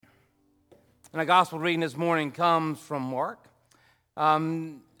And our gospel reading this morning comes from Mark,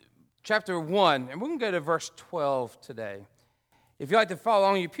 chapter 1. And we're going to go to verse 12 today. If you'd like to follow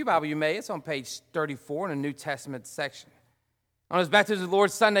along in your pew Bible, you may. It's on page 34 in the New Testament section. On this Baptism of the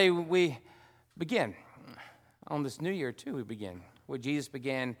Lord Sunday, we begin. On this new year, too, we begin where Jesus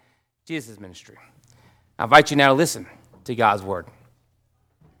began Jesus' ministry. I invite you now to listen to God's word.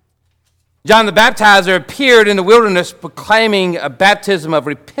 John the Baptizer appeared in the wilderness proclaiming a baptism of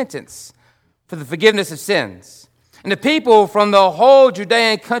repentance for the forgiveness of sins. And the people from the whole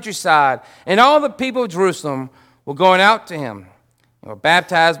Judean countryside and all the people of Jerusalem were going out to him and were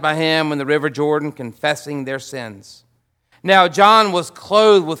baptized by him in the river Jordan, confessing their sins. Now John was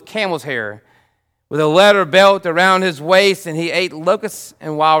clothed with camel's hair, with a leather belt around his waist, and he ate locusts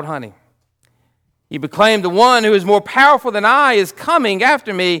and wild honey. He proclaimed, "The one who is more powerful than I is coming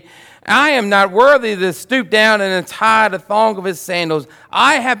after me. I am not worthy to stoop down and untie the thong of his sandals.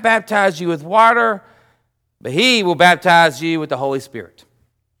 I have baptized you with water, but he will baptize you with the Holy Spirit."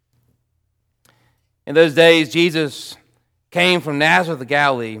 In those days, Jesus came from Nazareth of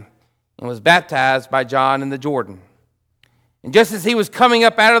Galilee and was baptized by John in the Jordan. And just as he was coming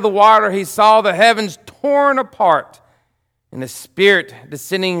up out of the water, he saw the heavens torn apart and the Spirit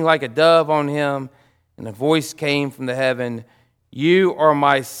descending like a dove on him. And a voice came from the heaven, "You are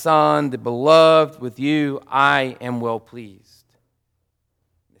my Son, the beloved. With you I am well pleased."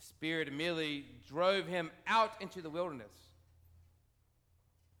 The Spirit immediately drove him out into the wilderness.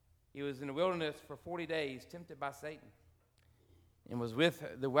 He was in the wilderness for 40 days, tempted by Satan, and was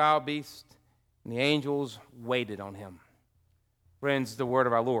with the wild beast, and the angels waited on him. Friends, the word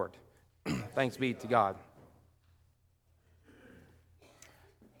of our Lord. Thanks be to God.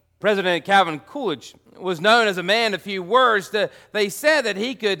 President Calvin Coolidge was known as a man of few words. They said that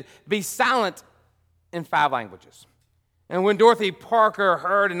he could be silent in 5 languages. And when Dorothy Parker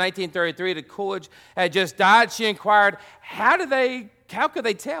heard in 1933 that Coolidge had just died, she inquired, how could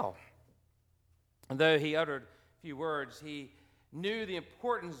they tell? And though he uttered few words, he knew the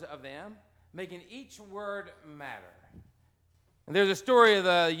importance of them, making each word matter. And there's a story of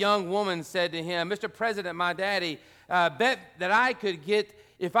a young woman said to him, "Mr. President, my daddy bet that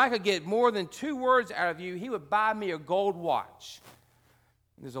if I could get more than 2 words out of you, he would buy me a gold watch."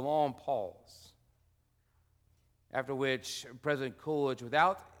 There's a long pause, after which President Coolidge,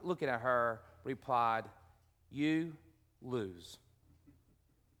 without looking at her, replied, "You lose."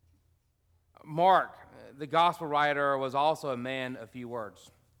 Mark, the gospel writer, was also a man of few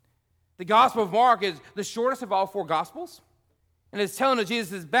words. The Gospel of Mark is the shortest of all 4 Gospels, and it's telling of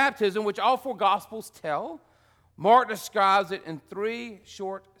Jesus' baptism, which all 4 Gospels tell. Mark describes it in 3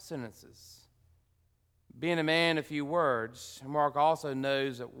 short sentences. Being a man of few words, Mark also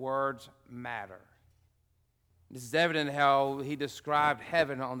knows that words matter. This is evident in how he described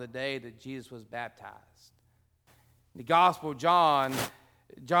heaven on the day that Jesus was baptized. In the Gospel of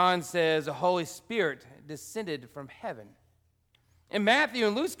John says the Holy Spirit descended from heaven. In Matthew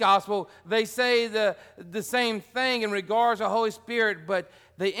and Luke's Gospel, they say the same thing in regards to the Holy Spirit, but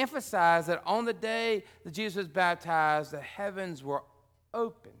they emphasize that on the day that Jesus was baptized, the heavens were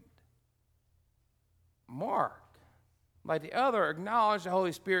opened. Mark, like the other, acknowledged the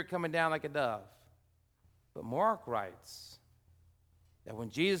Holy Spirit coming down like a dove. But Mark writes that when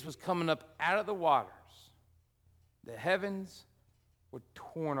Jesus was coming up out of the waters, the heavens were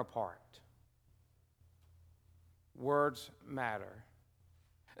torn apart. Words matter.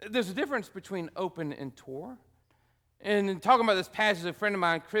 There's a difference between open and tore. And in talking about this passage, a friend of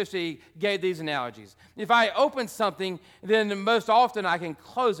mine, Christy, gave these analogies. If I open something, then most often I can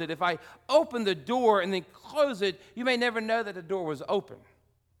close it. If I open the door and then close it, you may never know that the door was open.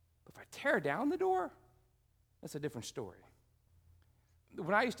 But if I tear down the door, that's a different story.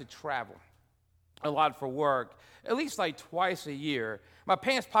 When I used to travel a lot for work, at least like twice a year, my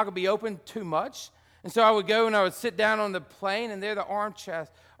pants pocket would be open too much. And so I would go and I would sit down on the plane, and there the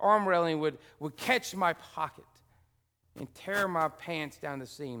arm railing would catch my pocket and tear my pants down the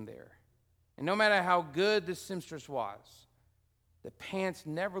seam there. And no matter how good the seamstress was, the pants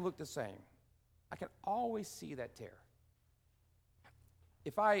never looked the same. I could always see that tear.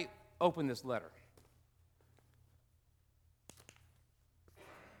 If I open this letter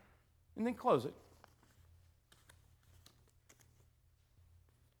and then close it,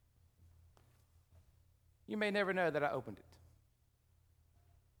 you may never know that I opened it.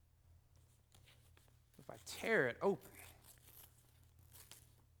 If I tear it open,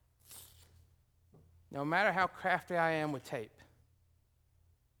 no matter how crafty I am with tape,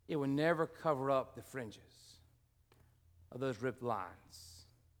 it will never cover up the fringes of those ripped lines.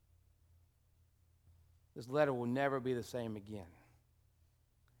 This letter will never be the same again.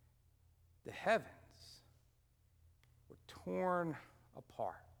 the heavens were torn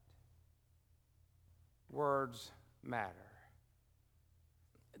apart. Words matter.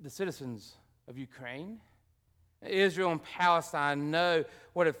 The citizens of Ukraine, Israel and Palestine know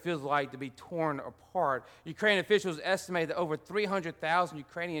what it feels like to be torn apart. Ukrainian officials estimate that over 300,000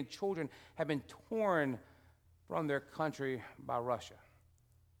 Ukrainian children have been torn from their country by Russia.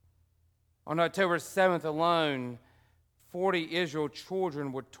 On October 7th alone, 40 Israel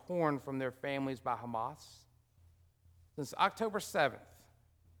children were torn from their families by Hamas. Since October 7th,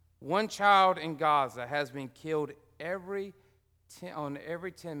 one child in Gaza has been killed every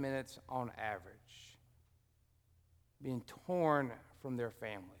 10 minutes on average, being torn from their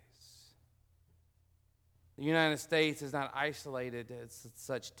families. The United States is not isolated to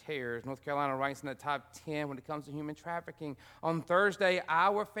such terrors. North Carolina ranks in the top 10 when it comes to human trafficking. On Thursday,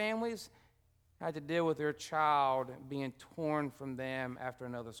 our families had to deal with their child being torn from them after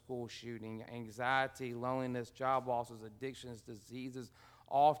another school shooting. Anxiety, loneliness, job losses, addictions, diseases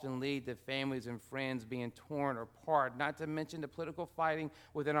often lead to families and friends being torn apart, not to mention the political fighting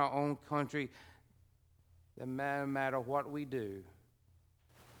within our own country that no matter what we do,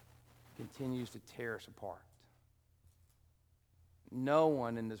 continues to tear us apart. No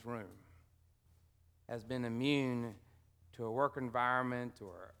one in this room has been immune to a work environment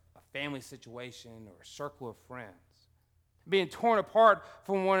or a family situation or a circle of friends being torn apart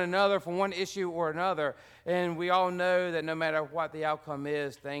from one another, from one issue or another. And we all know that no matter what the outcome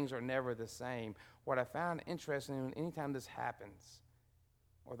is, things are never the same. What I found interesting anytime this happens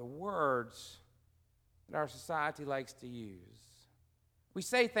are the words that our society likes to use. We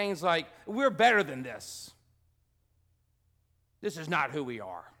say things like, we're better than this. This is not who we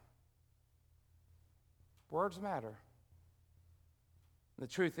are. Words matter. The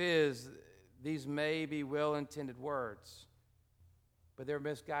truth is, these may be well-intended words, but they're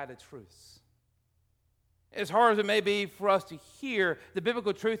misguided truths. As hard as it may be for us to hear, the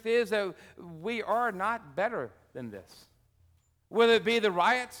biblical truth is that we are not better than this. Whether it be the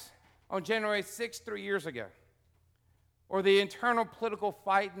riots on January 6th 3 years ago, or the internal political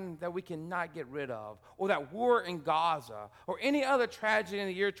fighting that we cannot get rid of, or that war in Gaza, or any other tragedy in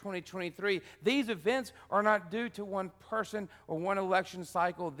the year 2023, these events are not due to one person or one election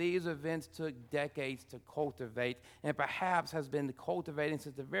cycle. These events took decades to cultivate, and perhaps has been cultivating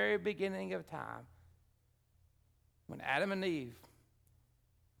since the very beginning of time, when Adam and Eve,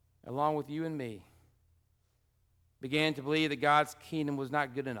 along with you and me, began to believe that God's kingdom was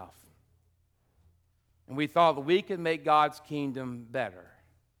not good enough. And we thought that we could make God's kingdom better.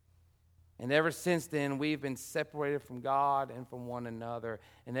 And ever since then, we've been separated from God and from one another.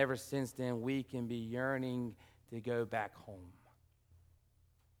 And ever since then, we can be yearning to go back home.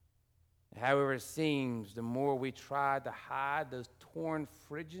 However it seems, the more we try to hide those torn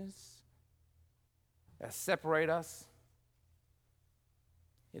fridges that separate us,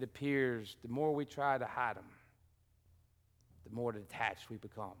 it appears the more we try to hide them, the more detached we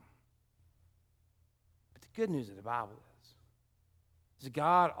become. The good news of the Bible is that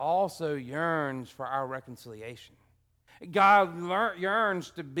God also yearns for our reconciliation. God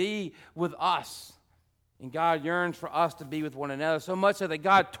yearns to be with us, and God yearns for us to be with one another, so much so that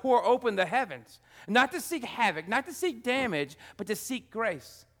God tore open the heavens, not to seek havoc, not to seek damage, but to seek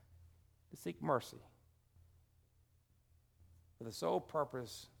grace, to seek mercy, for the sole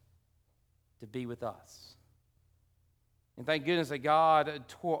purpose to be with us. And thank goodness that God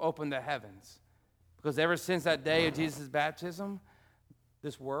tore open the heavens, because ever since that day of Jesus' baptism,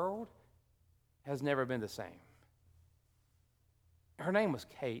 this world has never been the same. Her name was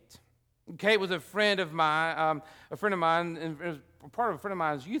Kate. Kate was a friend of mine, and part of a friend of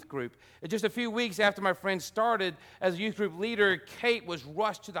mine's youth group. And just a few weeks after my friend started as a youth group leader, Kate was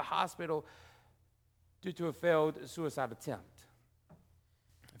rushed to the hospital due to a failed suicide attempt.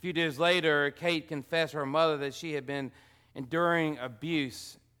 A few days later, Kate confessed to her mother that she had been enduring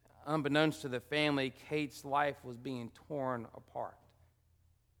abuse. Unbeknownst to the family, Kate's life was being torn apart.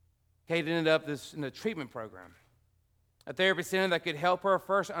 Kate ended up in a treatment program, a therapy center that could help her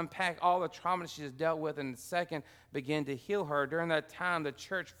first unpack all the trauma she has dealt with, and second, begin to heal her. During that time, the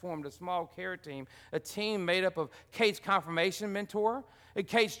church formed a small care team, a team made up of Kate's confirmation mentor, and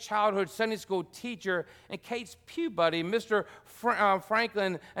Kate's childhood Sunday school teacher, and Kate's pew buddy, Mr.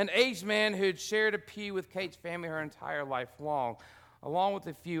 Franklin, an aged man who had shared a pew with Kate's family her entire life long. Along with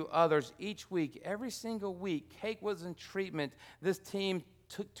a few others, each week, every single week, Kate was in treatment. This team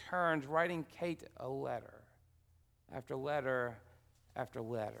took turns writing Kate a letter after letter after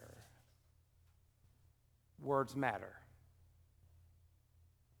letter. Words matter.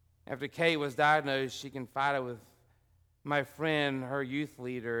 After Kate was diagnosed, she confided with my friend, her youth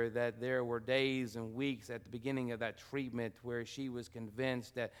leader, that there were days and weeks at the beginning of that treatment where she was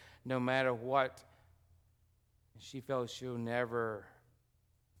convinced that no matter what, she felt she'll never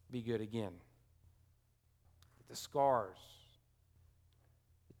be good again. The scars,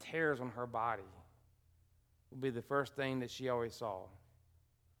 the tears on her body would be the first thing that she always saw.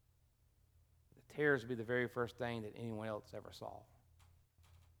 The tears would be the very first thing that anyone else ever saw.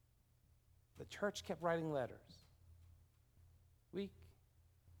 The church kept writing letters, week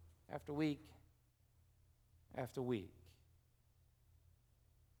after week after week.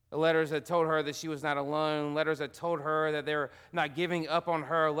 The letters that told her that she was not alone, letters that told her that they were not giving up on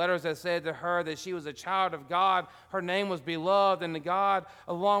her, letters that said to her that she was a child of God, her name was beloved, and God,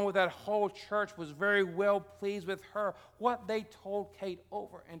 along with that whole church, was very well pleased with her. What they told Kate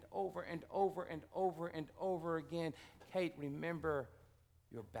over and over and over and over and over again, Kate, remember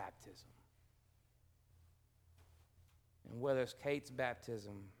your baptism. And whether it's Kate's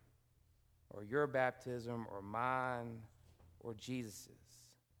baptism or your baptism or mine or Jesus's,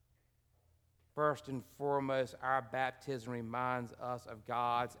 first and foremost, our baptism reminds us of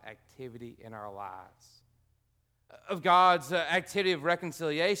God's activity in our lives, of God's activity of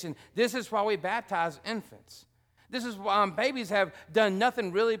reconciliation. This is why we baptize infants. This is why babies have done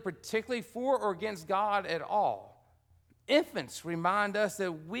nothing really particularly for or against God at all. Infants remind us that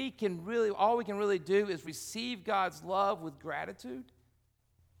all we can really do is receive God's love with gratitude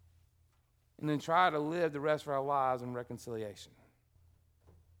and then try to live the rest of our lives in reconciliation.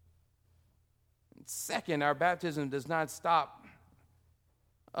 Second, our baptism does not stop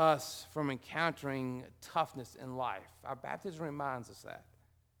us from encountering toughness in life. Our baptism reminds us that.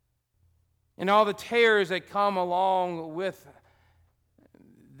 And all the tears that come along with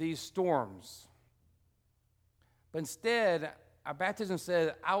these storms. But instead, our baptism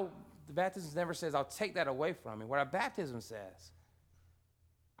says, the baptism never says, I'll take that away from you. What our baptism says,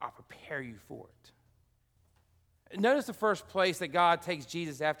 I'll prepare you for it. Notice the first place that God takes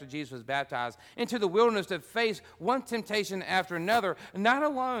Jesus after Jesus was baptized, into the wilderness to face one temptation after another. Not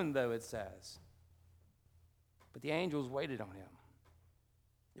alone, though, it says. But the angels waited on him.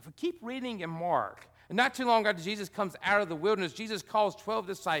 If we keep reading in Mark, not too long after Jesus comes out of the wilderness, Jesus calls 12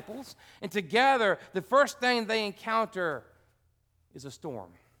 disciples, and together, the first thing they encounter is a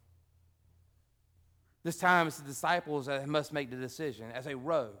storm. This time, it's the disciples that must make the decision as they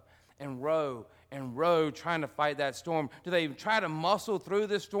row and row and row, trying to fight that storm. Do they try to muscle through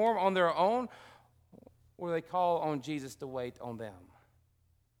this storm on their own, or do they call on Jesus to wait on them?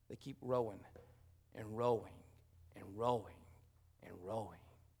 They keep rowing and rowing and rowing and rowing.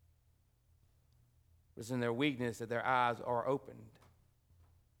 It's in their weakness that their eyes are opened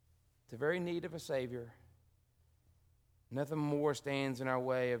to very need of a Savior. Nothing more stands in our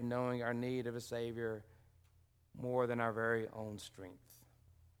way of knowing our need of a Savior more than our very own strength.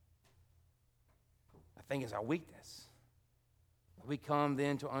 I think it's our weakness. We come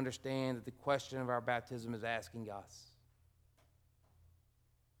then to understand that the question of our baptism is asking us.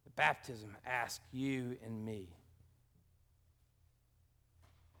 The baptism asks you and me.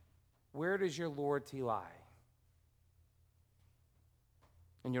 Where does your loyalty lie?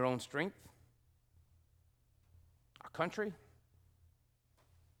 In your own strength? Our country?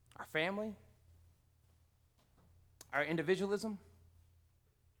 Our family? Our individualism?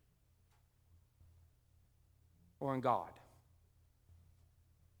 Or in God?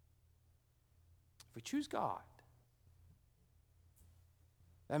 If we choose God,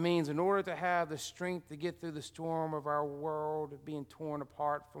 that means in order to have the strength to get through the storm of our world being torn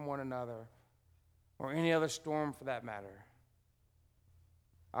apart from one another, or any other storm for that matter,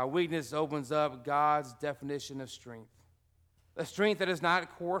 our weakness opens up God's definition of strength. A strength that is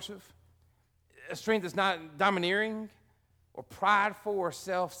not coercive, a strength that's not domineering or prideful or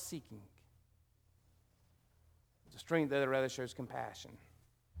self-seeking. It's a strength that rather shows compassion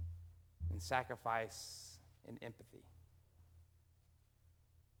and sacrifice and empathy.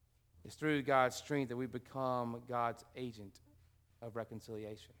 It's through God's strength that we become God's agent of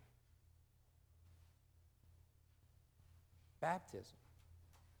reconciliation. Baptism.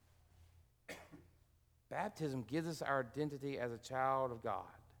 Baptism gives us our identity as a child of God,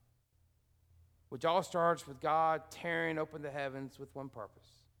 which all starts with God tearing open the heavens with one purpose: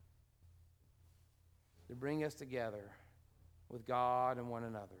 to bring us together with God and one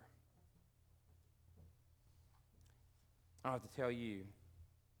another. I don't have to tell you,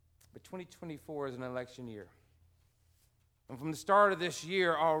 but 2024 is an election year. And from the start of this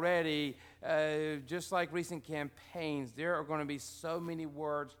year already, just like recent campaigns, there are going to be so many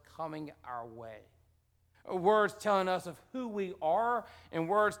words coming our way. Words telling us of who we are and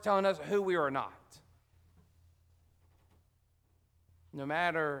words telling us who we are not. No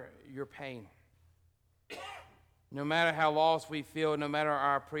matter your pain, no matter how lost we feel, no matter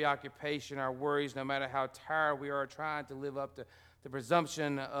our preoccupation, our worries, no matter how tired we are trying to live up to the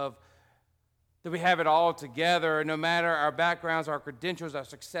presumption of that we have it all together, no matter our backgrounds, our credentials, our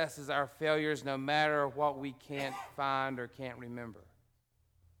successes, our failures, no matter what we can't find or can't remember.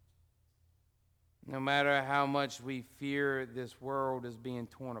 No matter how much we fear this world is being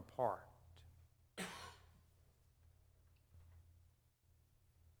torn apart.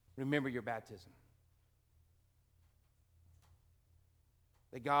 Remember your baptism.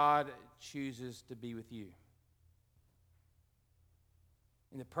 That God chooses to be with you.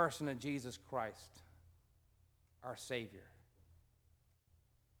 In the person of Jesus Christ, our Savior.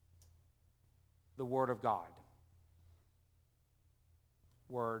 The Word of God.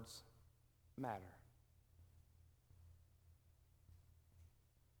 Words matter.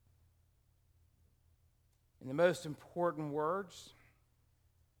 And the most important words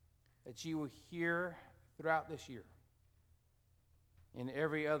that you will hear throughout this year, and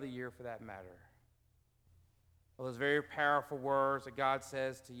every other year for that matter, those very powerful words that God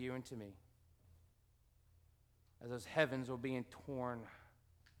says to you and to me, as those heavens were being torn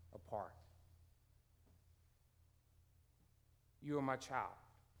apart. You are my child.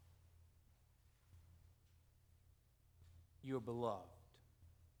 You are beloved.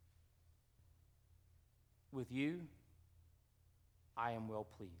 With you, I am well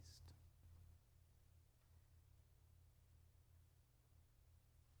pleased.